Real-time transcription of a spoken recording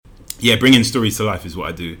Yeah, bringing stories to life is what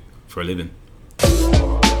I do for a living.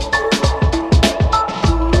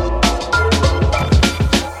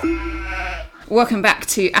 Welcome back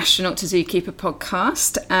to Astronaut to Zookeeper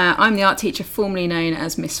podcast. I'm the art teacher formerly known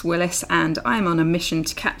as Miss Willis, and I'm on a mission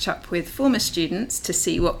to catch up with former students to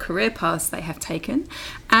see what career paths they have taken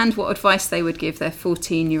and what advice they would give their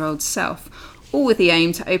 14-year-old self, all with the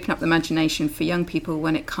aim to open up the imagination for young people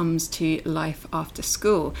when it comes to life after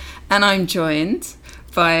school. And I'm joined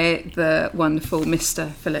by the wonderful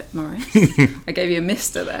Mr. Philip Morris. I gave you a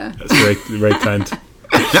Mr. there. That's very, very kind.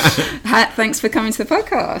 Thanks for coming to the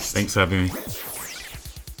podcast. Thanks for having me.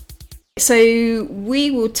 So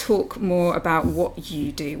we will talk more about what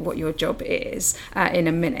you do, what your job is in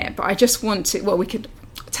a minute. But I just want to, we could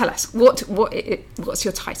tell us what's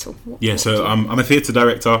your title? So I'm a theatre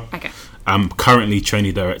director. Okay. I'm currently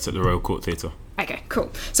trainee director at the Royal Court Theatre. Okay, cool.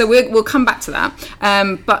 So we'll come back to that.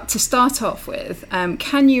 But to start off with,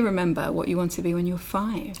 can you remember what you wanted to be when you were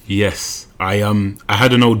 5? Yes, I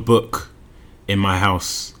had an old book in my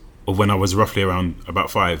house of when I was roughly around about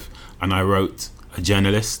 5, and I wrote a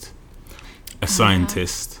journalist, a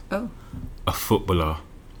scientist, a footballer,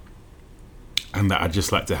 and that I'd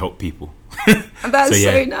just like to help people. That's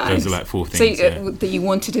so nice. Those are like 4 things. So that you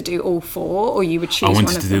wanted to do all 4, or you would choose one of them?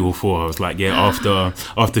 I wanted to do all 4. I was like, after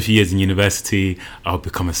a few years in university, I'll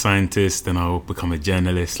become a scientist, then I'll become a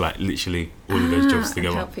journalist, like literally all of those jobs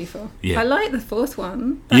together. Help people. Yeah. I like the 4th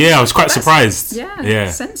one. I was quite surprised. Yeah.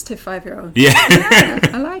 Sensitive 5-year-old. Yeah.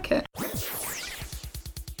 I like it.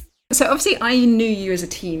 So obviously I knew you as a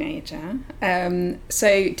teenager.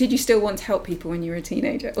 So did you still want to help people when you were a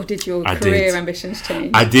teenager, or did your career ambitions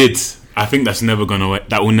change? I did. I think that's never gone away.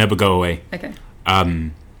 That will never go away. Okay.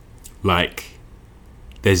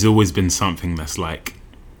 There's always been something that's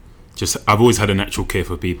I've always had a natural care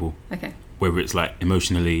for people. Okay. Whether it's like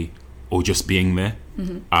emotionally or just being there.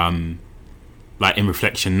 Mm-hmm. In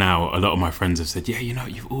reflection now, a lot of my friends have said,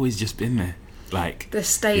 you've always just been there. The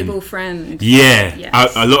stable friend. Yeah.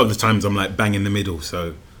 Yes. A lot of the times I'm bang in the middle,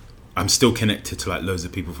 so I'm still connected to loads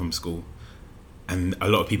of people from school. And a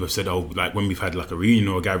lot of people have said, when we've had a reunion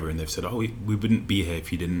or a gathering, they've said, we wouldn't be here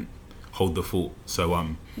if you didn't hold the fort.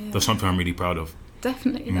 So that's something I'm really proud of.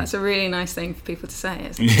 Definitely. That's a really nice thing for people to say,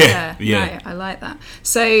 isn't it? Yeah. No, I like that.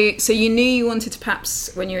 So you knew you wanted to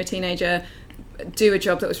perhaps, when you were a teenager, do a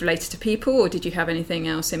job that was related to people, or did you have anything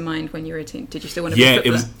else in mind when you were a teen? Did you still want to be a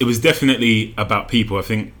footballer? It was definitely about people. I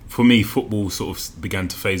think for me, football sort of began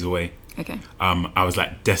to phase away. Okay. I was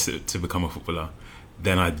desperate to become a footballer.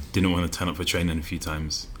 Then I didn't want to turn up for training a few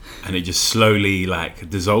times, and it just slowly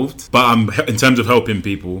dissolved. But in terms of helping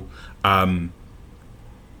people, I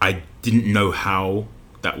didn't know how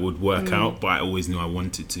that would work out, but I always knew I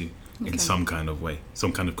wanted to in some kind of way,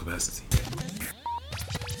 some kind of capacity.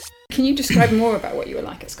 Can you describe more about what you were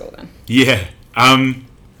like at school then? Yeah.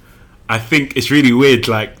 I think it's really weird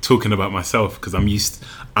talking about myself, because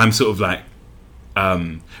I'm sort of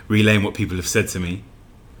relaying what people have said to me.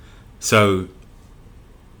 So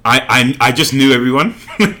I just knew everyone.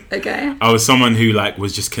 Okay. I was someone who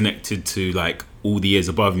was just connected to all the years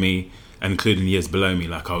above me, and including the years below me.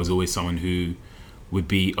 I was always someone who would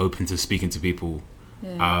be open to speaking to people.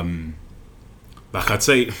 Yeah. I'd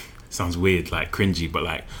say, sounds weird, cringy, but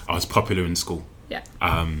I was popular in school. Yeah.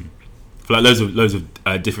 For loads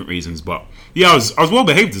of different reasons, but I was well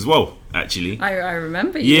behaved as well. Actually, I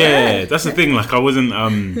remember you. Yeah, that's the thing. I wasn't.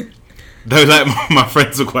 Though my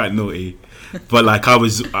friends were quite naughty, but I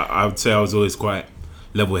would say I was always quite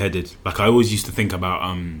level-headed. I always used to think about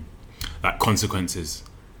consequences.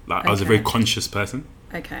 I was a very conscious person.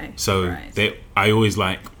 Okay. So I always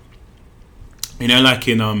in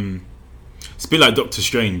it's a bit like Doctor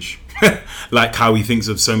Strange, how he thinks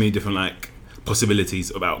of so many different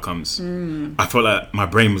possibilities of outcomes. I felt like my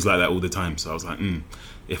brain was like that all the time. So I was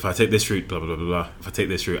if I take this route, blah blah blah blah. If I take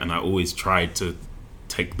this route, and I always tried to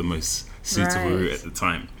take the most suitable route at the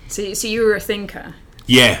time. So you were a thinker.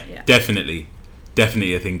 Yeah. Definitely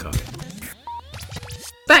a thinker.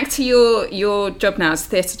 Back to your job now as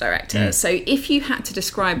theatre director. So if you had to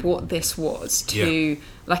describe what this was to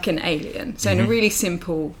an alien, so in really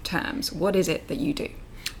simple terms, what is it that you do?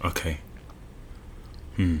 Okay.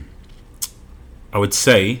 I would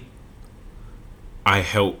say I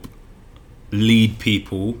help lead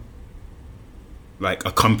people,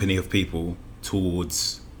 a company of people,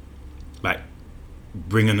 towards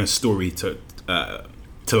bringing a story to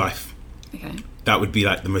life. Okay. That would be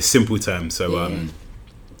the most simple term. So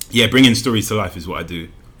bringing stories to life is what I do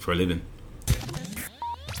for a living.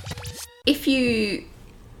 If you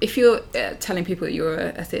if you're telling people that you're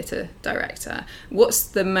a theatre director, what's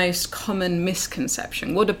the most common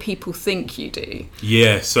misconception? What do people think you do?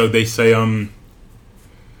 Yeah, so they say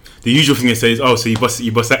the usual thing they say is, oh, so you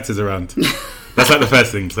boss actors around. That's like the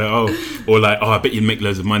first thing. So or like, oh, I bet you make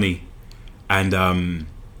loads of money, and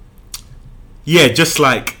yeah, just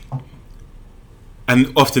like,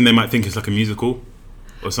 and often they might think it's like a musical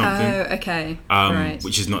or something. Oh, okay, right.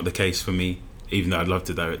 Which is not the case for me, even though I'd love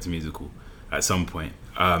to direct a musical at some point.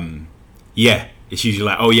 Yeah, it's usually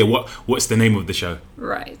like, oh yeah, what's the name of the show?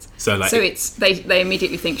 Right. So like, it's they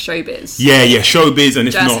immediately think showbiz. Yeah, showbiz, and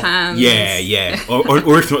if jazz not, hands. yeah,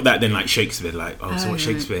 or if not that, then like Shakespeare, like, oh, so what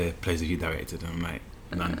Shakespeare plays have you directed? And I'm like,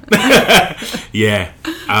 none. Yeah.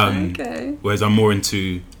 Okay. Whereas I'm more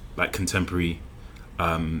into like contemporary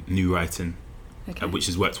new writing, which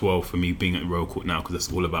has worked well for me being at Royal Court now, because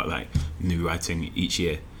it's all about like new writing each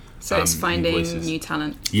year. So it's finding new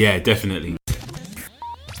talent. Yeah, definitely.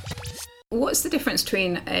 What's the difference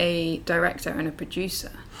between a director and a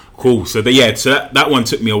producer? Cool. So that one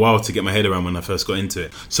took me a while to get my head around when I first got into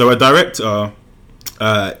it. So a director,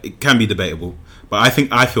 it can be debatable, but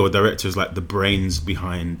I feel a director is like the brains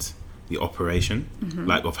behind the operation,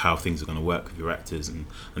 like of how things are going to work with your actors and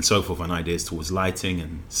so forth, and ideas towards lighting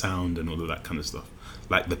and sound and all of that kind of stuff,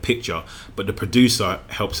 like the picture. But the producer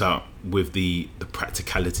helps out with the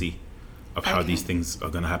practicality of how these things are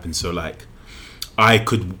going to happen. So like, I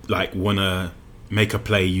could like want to make a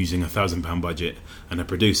play using £1,000 budget, and a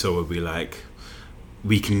producer would be like,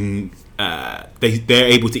 we can they're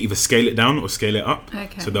able to either scale it down or scale it up.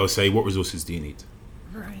 So they'll say, what resources do you need?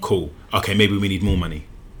 Right. Cool. Okay, maybe we need more money.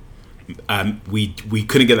 We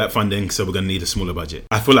couldn't get that funding, so we're going to need a smaller budget.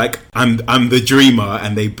 I feel like I'm the dreamer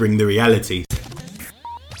and they bring the reality.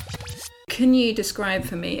 Can you describe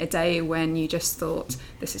for me a day when you just thought,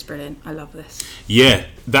 this is brilliant, I love this? Yeah,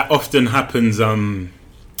 that often happens in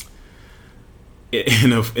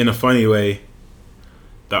a funny way.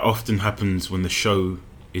 That often happens when the show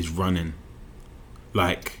is running.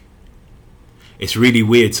 Like, it's really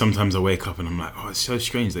weird. Sometimes I wake up and I'm like, oh, it's so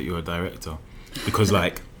strange that you're a director, because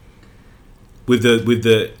like with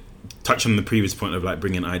the touch on the previous point of like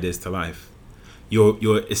bringing ideas to life,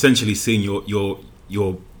 you're essentially seeing your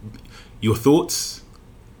thoughts,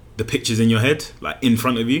 the pictures in your head, like in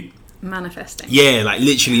front of you, manifesting. Yeah, like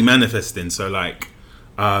literally manifesting. So like,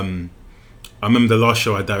 I remember the last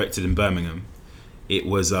show I directed in Birmingham. It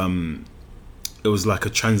was like a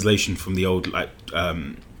translation from the old like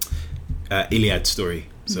Iliad story.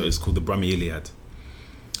 So it's called the Brummy Iliad,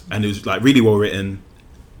 and it was like really well written.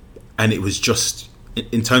 And it was just,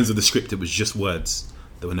 in terms of the script, it was just words.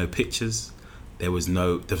 There were no pictures. There was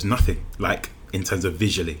nothing, like, in terms of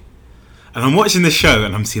visually. And I'm watching the show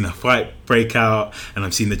and I'm seeing a fight break out, and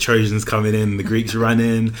I'm seeing the Trojans coming in, the Greeks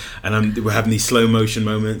running, and we're having these slow motion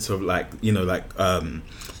moments of like, you know, like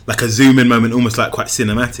a zoom in moment, almost like quite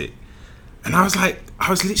cinematic. And I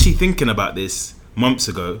was literally thinking about this months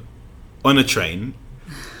ago on a train,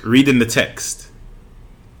 reading the text.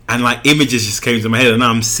 And like images just came to my head, and now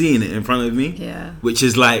I'm seeing it in front of me. Yeah. Which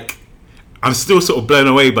is like, I'm still sort of blown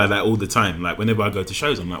away by that all the time. Like whenever I go to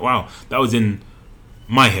shows, I'm like, wow, that was in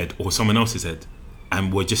my head or someone else's head,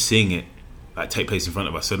 and we're just seeing it like take place in front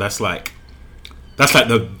of us. So that's like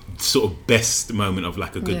the sort of best moment of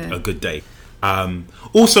like a good day.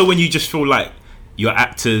 Also, when you just feel like your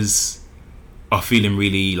actors are feeling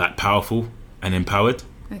really like powerful and empowered.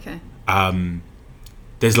 Okay.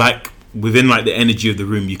 There's like, within like the energy of the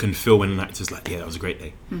room, you can feel when an actor's like, yeah, that was a great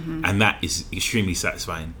day. And that is extremely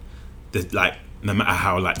satisfying. Like, no matter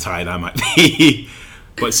how like tired I might be,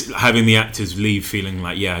 but having the actors leave feeling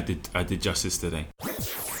like, yeah, I did justice today.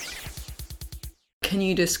 Can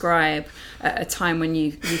you describe a time when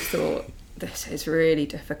you thought, this is really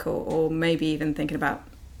difficult, or maybe even thinking about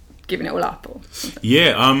giving it all up or something?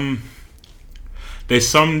 Yeah, there's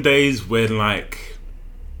some days when like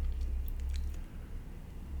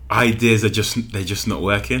ideas are just not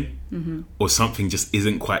working, or something just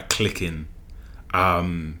isn't quite clicking,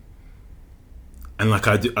 and like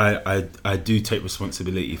I do take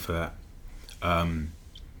responsibility for that,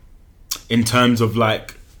 in terms of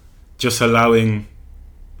like just allowing.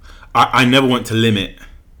 I never want to limit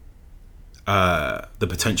the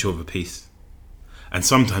potential of a piece, and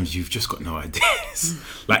sometimes you've just got no ideas.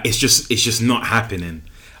 Like it's just not happening,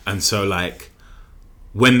 and so like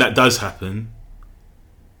when that does happen,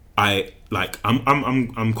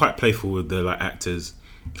 I'm quite playful with the like actors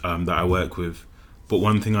that I work with, but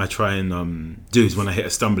one thing I try and do is when I hit a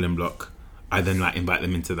stumbling block, I then like invite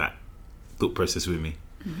them into that thought process with me.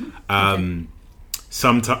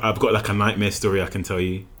 Sometimes I've got like a nightmare story I can tell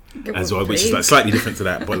you. as well, which is like slightly different to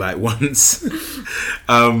that. But like once,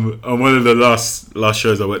 on one of the last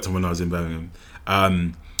shows I worked on when I was in Birmingham,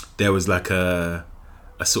 there was like a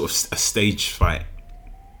sort of a stage fight,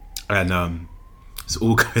 and it's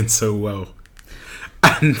all going so well,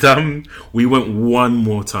 and we went one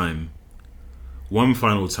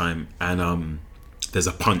final time, and there's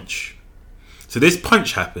a punch. So this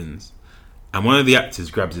punch happens, and one of the actors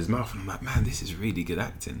grabs his mouth, and I'm like, man, this is really good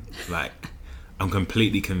acting. Like, I'm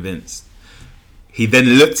completely convinced. He then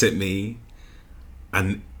looked at me,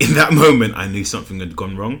 and in that moment, I knew something had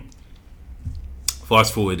gone wrong.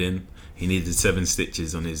 Fast forwarding, he needed 7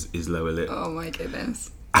 stitches on his lower lip. Oh my goodness.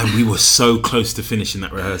 And we were so close to finishing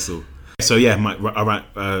that rehearsal. So yeah,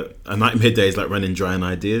 a nightmare day is like running dry on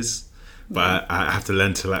ideas. But I have to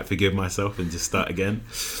learn to like forgive myself and just start again,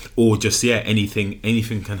 or just anything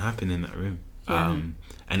can happen in that room, and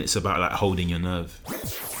it's about like holding your nerve.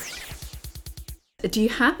 Do you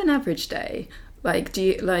have an average day? Like,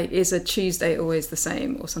 is a Tuesday always the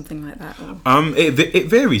same or something like that? Or? It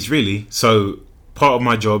varies really. So part of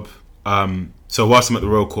my job, so whilst I'm at the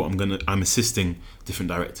Royal Court, I'm assisting different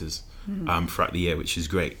directors throughout the year, which is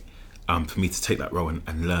great for me to take that role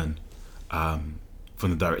and learn. From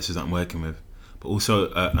the directors that I'm working with, but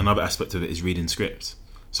also another aspect of it is reading scripts.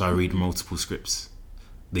 So I read multiple scripts.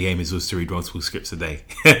 The aim is always to read multiple scripts a day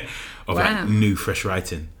of like new, fresh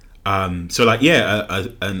writing. So like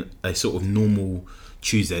a sort of normal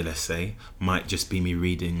Tuesday, let's say, might just be me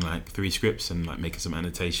reading like 3 scripts and like making some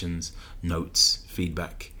annotations, notes,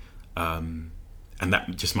 feedback, and that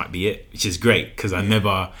just might be it, which is great because I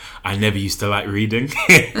never used to like reading,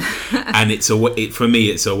 and for me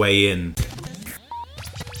it's a way in.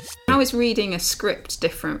 How is reading a script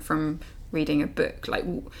different from reading a book? Like,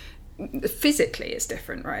 physically it's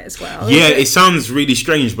different, right, as well? Yeah, it sounds really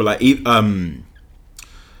strange, but like,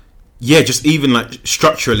 just even like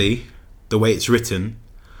structurally, the way it's written,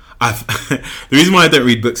 the reason why I don't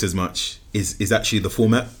read books as much is actually the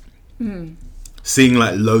format. Seeing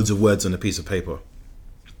like loads of words on a piece of paper,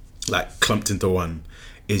 like clumped into one,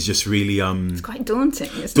 is just really it's quite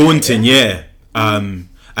daunting, isn't it? Yeah. And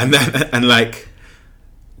like,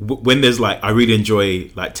 when there's like, I really enjoy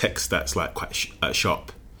like text that's like quite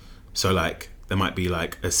sharp. So like there might be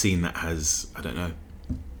like a scene that has, I don't know,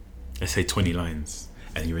 let's say 20 lines,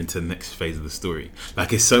 and you're into the next phase of the story.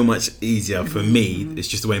 Like, it's so much easier for me. It's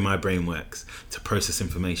just the way my brain works to process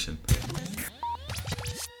information.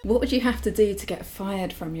 What would you have to do to get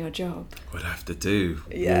fired from your job? What would I have to do?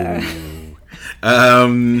 Yeah.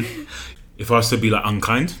 If I was to be like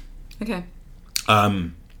unkind. Okay.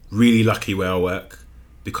 Really lucky where I work,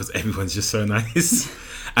 because everyone's just so nice.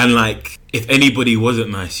 And like, if anybody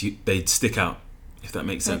wasn't nice, they'd stick out, if that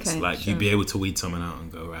makes sense. Okay, like, sure. You'd be able to weed someone out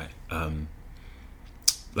and go, right,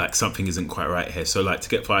 like something isn't quite right here. So like, to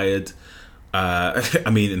get fired, I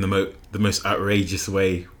mean, in the most outrageous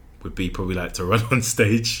way would be probably like to run on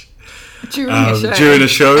stage during a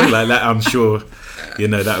show like that. I'm sure,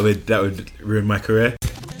 that would ruin my career.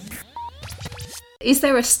 Is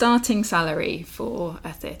there a starting salary for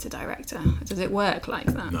a theatre director? Does it work like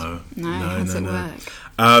that? No. How does it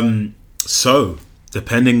work? So,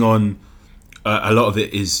 depending on, a lot of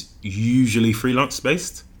it is usually freelance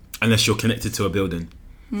based, unless you're connected to a building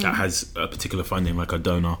that has a particular funding, like a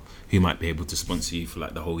donor who might be able to sponsor you for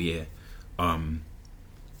like the whole year.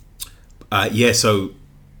 So,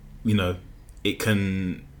 it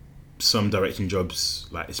can, some directing jobs,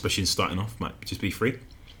 like especially in starting off, might just be free.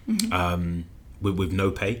 With no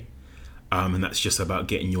pay, and that's just about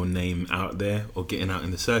getting your name out there or getting out in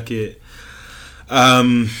the circuit.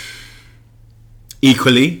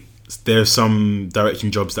 Equally, there are some directing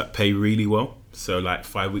jobs that pay really well, so like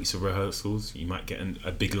 5 weeks of rehearsals, you might get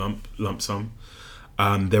a big lump sum.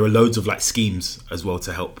 There are loads of like schemes as well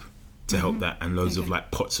to help that, and loads of like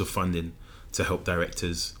pots of funding to help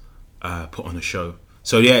directors put on a show.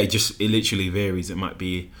 So yeah, it literally varies. It might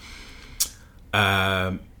be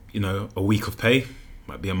a week of pay,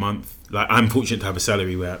 might be a month. Like, I'm fortunate to have a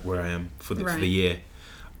salary where I am for the year,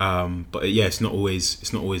 but yeah, it's not always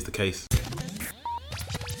the case.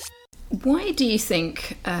 Why do you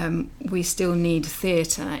think we still need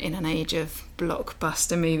theatre in an age of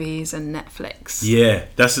blockbuster movies and Netflix? Yeah,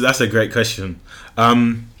 that's a great question.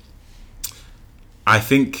 I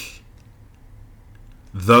think,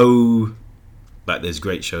 though, like, there's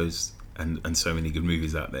great shows and so many good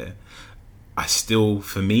movies out there, I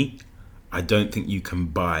don't think you can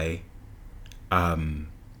buy a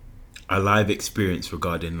live experience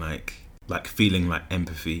regarding like feeling like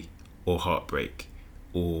empathy or heartbreak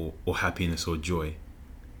or happiness or joy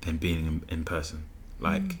than being in person.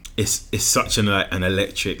 Like, it's such an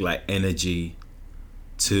electric like energy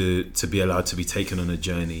to be allowed to be taken on a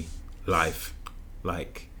journey live.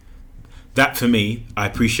 Like that for me, I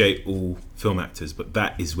appreciate all film actors, but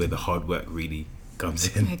that is where the hard work really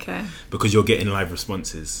comes in. Okay. Because you're getting live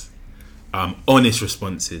responses, honest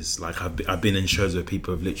responses. Like I've been in shows where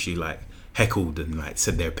people have literally like heckled and like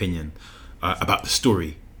said their opinion about the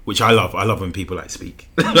story, which I love. I love when people like speak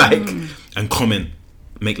like and comment,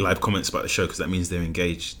 make live comments about the show, because that means they're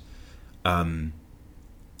engaged.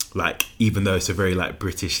 Like even though it's a very like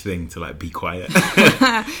British thing to like be quiet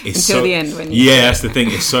it's until the end when you that's the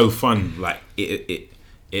thing. It's so fun. Like it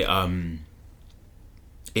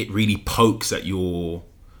really pokes at your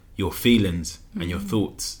feelings and your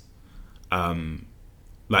thoughts.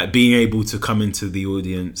 Like being able to come into the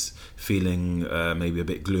audience feeling maybe a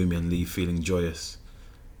bit gloomy and leave feeling joyous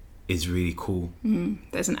is really cool.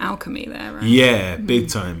 There's an alchemy there, right? Yeah, big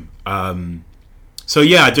time. So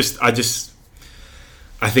yeah,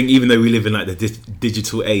 I think even though we live in like the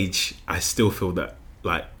digital age, I still feel that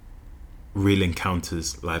like real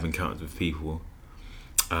encounters, live encounters with people,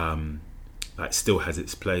 like still has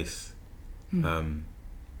its place.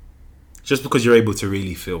 Just because you're able to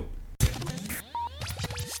really feel.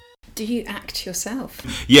 Do you act yourself?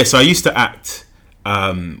 Yeah, so I used to act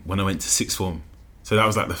when I went to sixth form. So that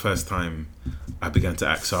was like the first time I began to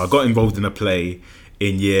act. So I got involved in a play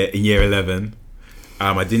in year 11.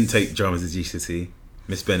 I didn't take drama as a GCSE.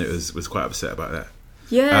 Miss Bennett was quite upset about that.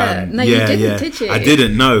 Yeah, no, you didn't, did you? I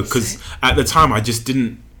didn't, no, because at the time I just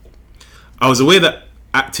didn't. I was aware that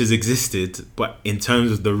actors existed, but in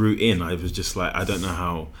terms of the route in, I was just like, I don't know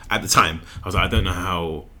how. At the time, I was like, I don't know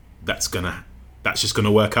how that's just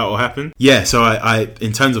gonna work out or happen. Yeah, so I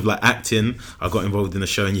in terms of like acting, I got involved in a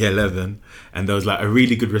show in year 11, and there was like a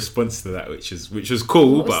really good response to that, which was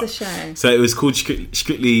cool. What was the show? So it was called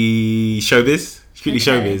Strictly Showbiz.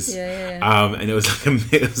 Showbiz. Yeah. And it was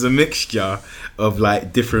like it was a mixture of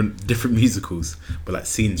like different musicals, but like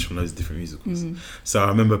scenes from those different musicals. So I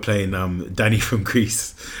remember playing Danny from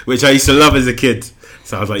Grease, which I used to love as a kid.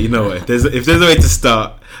 So I was like, you know what, if there's a way to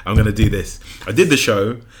start, I'm gonna do this. I did the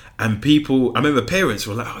show, and I remember parents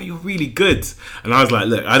were like, oh, you're really good. And I was like,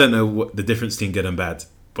 look, I don't know what the difference between good and bad,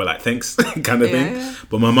 but like, thanks kind of thing. Yeah.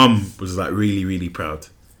 But my mum was like really, really proud.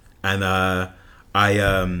 And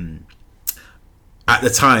at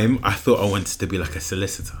the time, I thought I wanted to be like a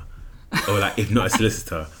solicitor, or like, if not a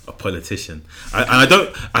solicitor, a politician.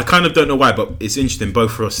 I kind of don't know why, but it's interesting.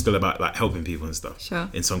 Both for us still about like helping people and stuff, sure,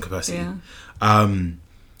 in some capacity. Yeah.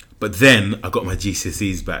 But then I got my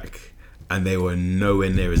GCSEs back, and they were nowhere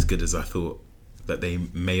near as good as I thought that they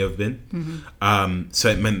may have been. So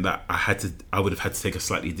it meant that I would have had to take a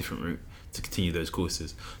slightly different route to continue those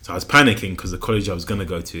courses. So I was panicking because the college I was going to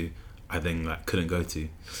go to, I then like couldn't go to.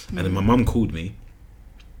 And then my mum called me,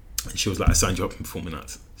 and she was like, I signed you up in performing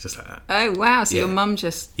arts. Just like that. Oh wow, so your mum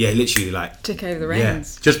just literally like took over the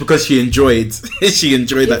reins. Just because she enjoyed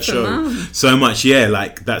that show mum. so much. Yeah,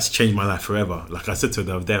 like that's changed my life forever. Like I said to her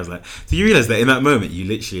the other day, I was like, do you realise that in that moment you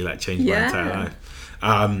literally like changed my entire life?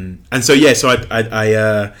 And so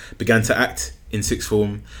I began to act in sixth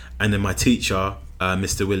form, and then my teacher,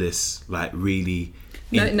 Mr. Willis, like really.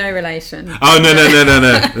 No relation. Oh no!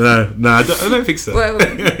 I don't think so. Well,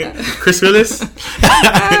 Chris Willis.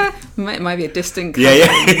 Might be a distant cousin.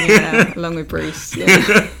 Yeah, along with Bruce.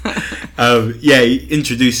 Yeah. He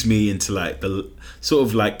introduced me into like the sort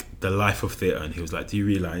of like the life of theatre, and he was like, "Do you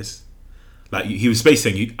realise?" Like he was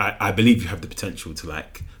basically saying, I believe you have the potential to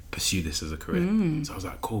like pursue this as a career. So I was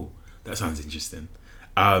like, "Cool, that sounds interesting."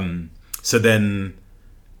 So then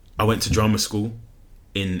I went to drama school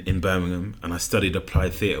in Birmingham, and I studied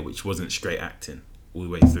applied theatre, which wasn't straight acting all the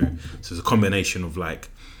way through. So it's a combination of like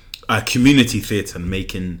community theatre and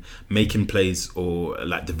making plays, or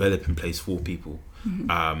like developing plays for people,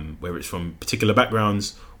 where it's from particular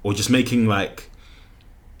backgrounds, or just making work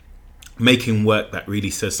that really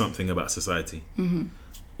says something about society,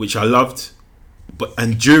 which I loved.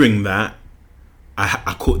 And during that,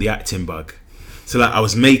 I caught the acting bug. So like I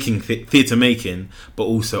was making theatre making, but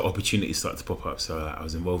also opportunities started to pop up. So I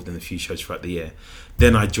was involved in a few shows throughout the year.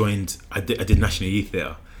 Then I did National Youth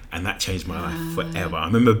Theatre, and that changed my life forever. I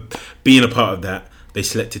remember being a part of that. They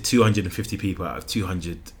selected 250 people out of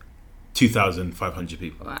 2,500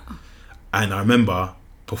 people. Wow. And I remember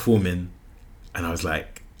performing, and I was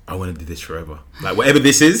like, I want to do this forever. Like whatever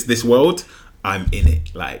this is, this world, I'm in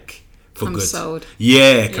it. Like for I'm good. sold.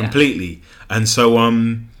 Yeah, completely. And so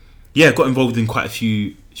got involved in quite a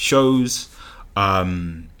few shows,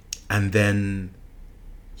 and then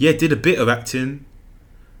did a bit of acting,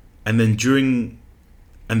 and then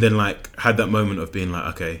had that moment of being like,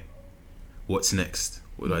 okay, what's next?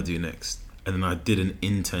 What do I do next? And then I did an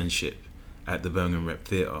internship at the Birmingham Rep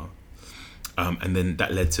Theatre, and then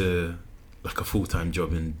that led to like a full-time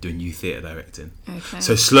job in doing youth theatre directing. Okay.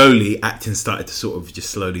 So slowly acting started to sort of just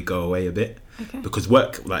slowly go away a bit, because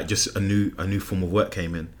work, like just a new form of work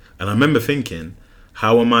came in, and I remember thinking,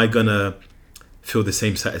 how am I gonna feel the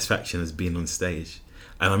same satisfaction as being on stage?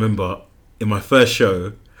 And I remember in my first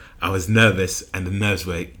show I was nervous, and the nerves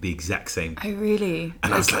were the exact same. Oh, really?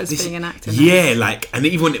 And I was like, being an actor. Yeah, like, and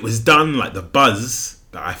even when it was done, like the buzz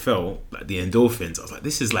that I felt, like the endorphins, I was like,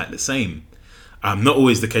 this is like the same. Not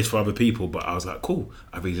always the case for other people, but I was like, cool,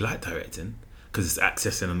 I really like directing because it's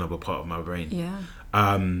accessing another part of my brain. Yeah.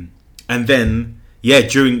 And then, yeah,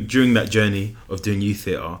 during that journey of doing youth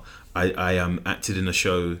theatre, I acted in a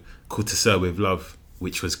show called To Serve With Love,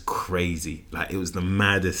 which was crazy. Like, it was the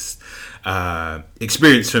maddest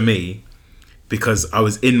experience for me, because I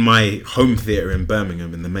was in my home theatre in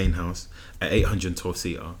Birmingham in the main house at 812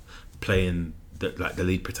 seater playing the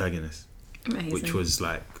lead protagonist. Amazing. Which was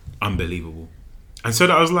like unbelievable. And so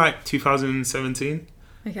that was like 2017.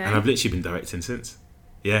 Okay. And I've literally been directing since.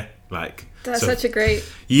 Yeah, like that's such a great.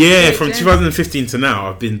 Yeah, great from journey. 2015 to now,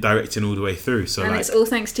 I've been directing all the way through. So and like, it's all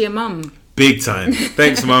thanks to your mum. Big time.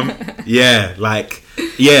 Thanks, Mum. Yeah, like,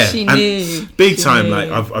 yeah. She and knew. Big She time. knew. Like,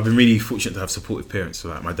 I've been really fortunate to have supportive parents. So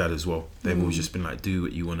like my dad as well. They've always just been like, do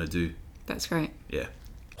what you want to do. That's great. Yeah.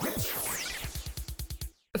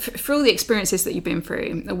 For all the experiences that you've been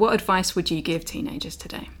through, what advice would you give teenagers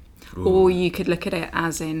today? Ooh. Or you could look at it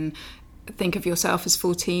as in, think of yourself as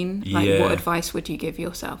 14. Like, yeah. What advice would you give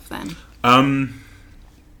yourself then? I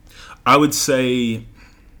would say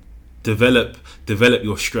develop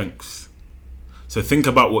your strengths. So think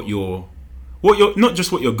about what you're not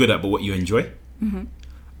just what you're good at, but what you enjoy,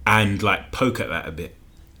 and like poke at that a bit.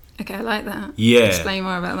 Okay, I like that. Yeah. Explain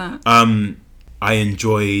more about that. I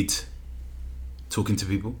enjoyed talking to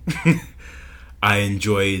people. I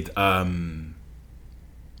enjoyed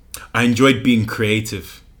being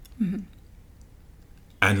creative, and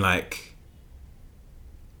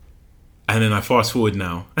then I fast forward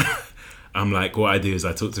now. I'm like, what I do is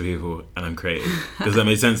I talk to people and I'm creative. Does that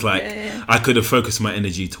make sense? Like, yeah. I could have focused my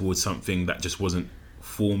energy towards something that just wasn't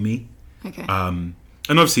for me. Okay. And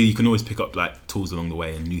obviously, you can always pick up like tools along the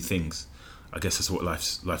way and new things. I guess that's what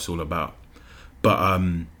life's all about. But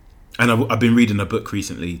and I've been reading a book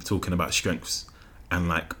recently talking about strengths and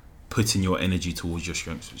like putting your energy towards your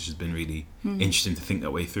strengths, which has been really interesting to think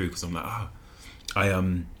that way through. Because I'm like,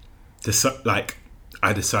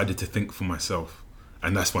 I decided to think for myself.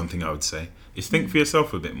 And that's one thing I would say is think for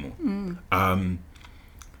yourself a bit more.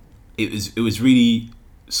 It was really,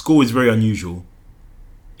 school was very unusual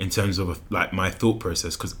in terms of like my thought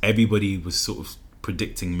process, because everybody was sort of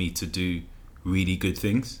predicting me to do really good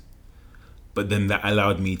things, but then that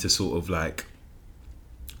allowed me to sort of like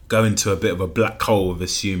go into a bit of a black hole of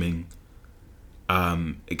assuming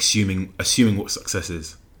what success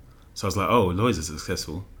is. So I was like, oh, lawyers are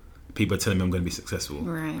successful. People are telling me I'm going to be successful.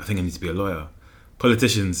 Right. I think I need to be a lawyer.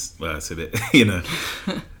 Politicians, well, it's a bit, you know,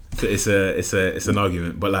 it's an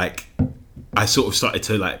argument, but like I sort of started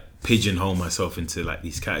to like pigeonhole myself into like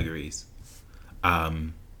these categories,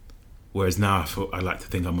 whereas now I like to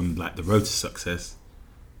think I'm on like the road to success,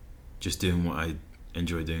 just doing what I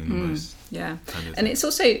enjoy doing the most. Yeah, kind of and thing. it's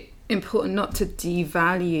also important not to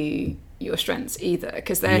devalue your strengths either,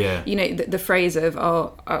 because they're, you know, the phrase of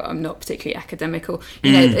I'm not particularly academical,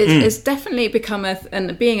 you know, it's definitely become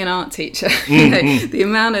and being an art teacher, you know, the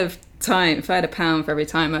amount of time, if I had £1 for every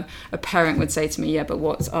time a parent would say to me, yeah, but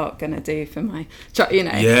what's art going to do for my child, you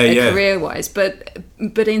know, career wise, but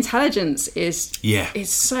intelligence is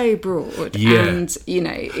so broad, and you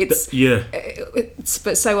know,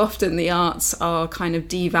 but so often the arts are kind of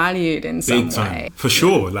devalued in some way. For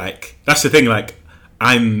sure. Like, that's the thing, like,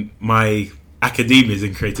 my academia is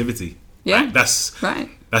in creativity. Yeah, like, that's right.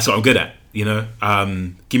 That's what I'm good at. You know,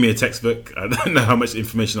 give me a textbook. I don't know how much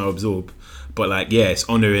information I'll absorb, but like, yeah, it's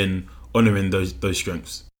honoring those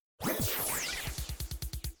strengths.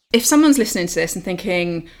 If someone's listening to this and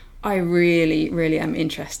thinking, I really, really am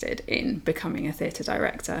interested in becoming a theatre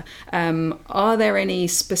director, are there any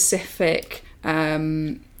specific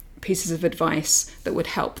pieces of advice that would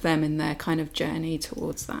help them in their kind of journey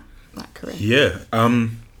towards that career? Yeah,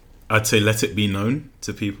 I'd say let it be known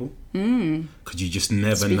to people, because you just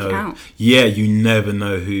never know. Out. Yeah, you never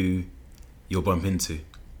know who you'll bump into.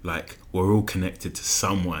 Like, we're all connected to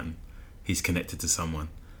someone. He's connected to someone,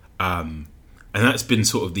 and that's been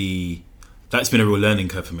that's been a real learning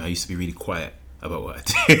curve for me. I used to be really quiet about what I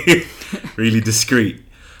do, really discreet,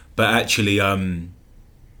 but actually, a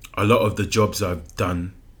lot of the jobs I've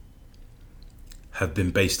done have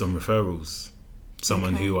been based on referrals.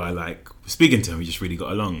 someone who I like speaking to, and we just really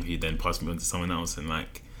got along. He then passed me on to someone else, and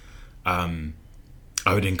like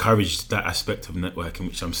I would encourage that aspect of networking,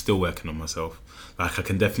 which I'm still working on myself. Like I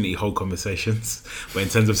can definitely hold conversations, but in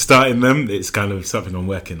terms of starting them, it's kind of something I'm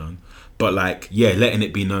working on. But like, yeah, letting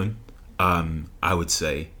it be known, I would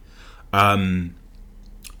say. Don't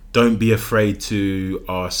be afraid to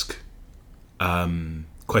ask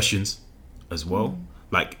questions as well.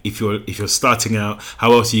 Like if you're starting out,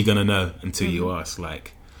 how else are you gonna know until you ask?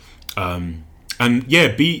 Like, and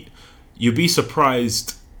yeah, you'd be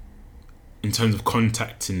surprised in terms of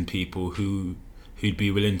contacting people who'd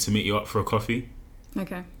be willing to meet you up for a coffee.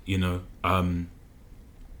 Okay. You know,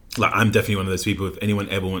 like I'm definitely one of those people. If anyone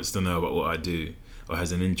ever wants to know about what I do or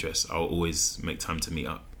has an interest, I'll always make time to meet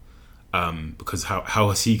up. Because how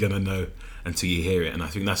is he gonna know until you hear it? And I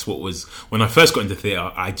think that's what was when I first got into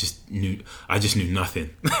theatre. I just knew nothing.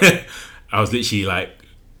 I was literally like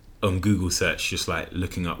on Google search, just like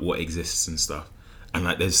looking up what exists and stuff. And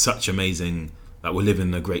like, there's such amazing. Like we're living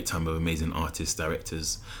in a great time of amazing artists,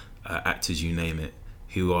 directors, actors, you name it,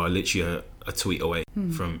 who are literally a tweet away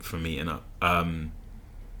from meeting up.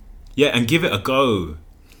 Yeah, and give it a go.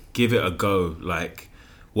 Give it a go. Like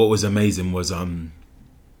what was amazing was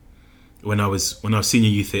when I was senior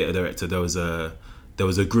youth theatre director, there was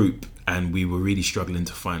a group, and we were really struggling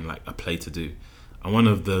to find like a play to do, and one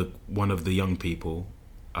of the young people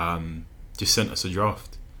just sent us a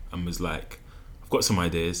draft and was like, I've got some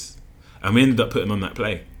ideas, and we ended up putting on that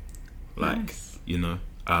play. Like, nice. You know,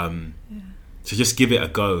 so just give it a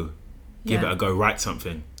go. Give it a go. Write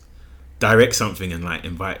something, direct something, and like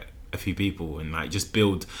invite a few people, and like just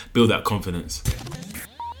build that confidence.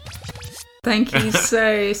 Thank you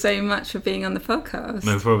so much for being on the podcast.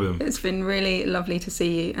 No problem. It's been really lovely to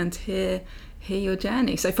see you and to hear your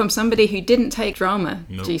journey. So from somebody who didn't take drama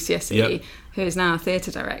GCSE, who is now a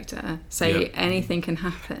theatre director, anything can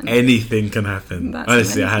happen. Anything can happen. That's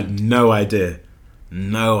honestly amazing. I had no idea,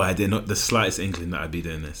 not the slightest inkling that I'd be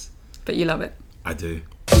doing this. But you love it. I do.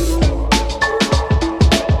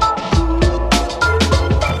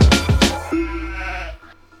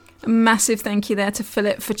 A massive thank you there to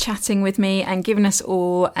Philip for chatting with me and giving us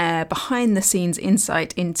all behind the scenes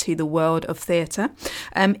insight into the world of theatre.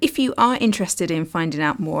 If you are interested in finding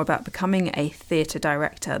out more about becoming a theatre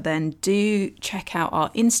director, then do check out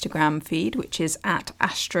our Instagram feed, which is at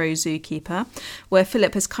AstroZookeeper, where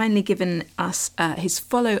Philip has kindly given us his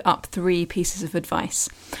follow-up 3 pieces of advice.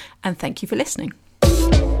 And thank you for listening.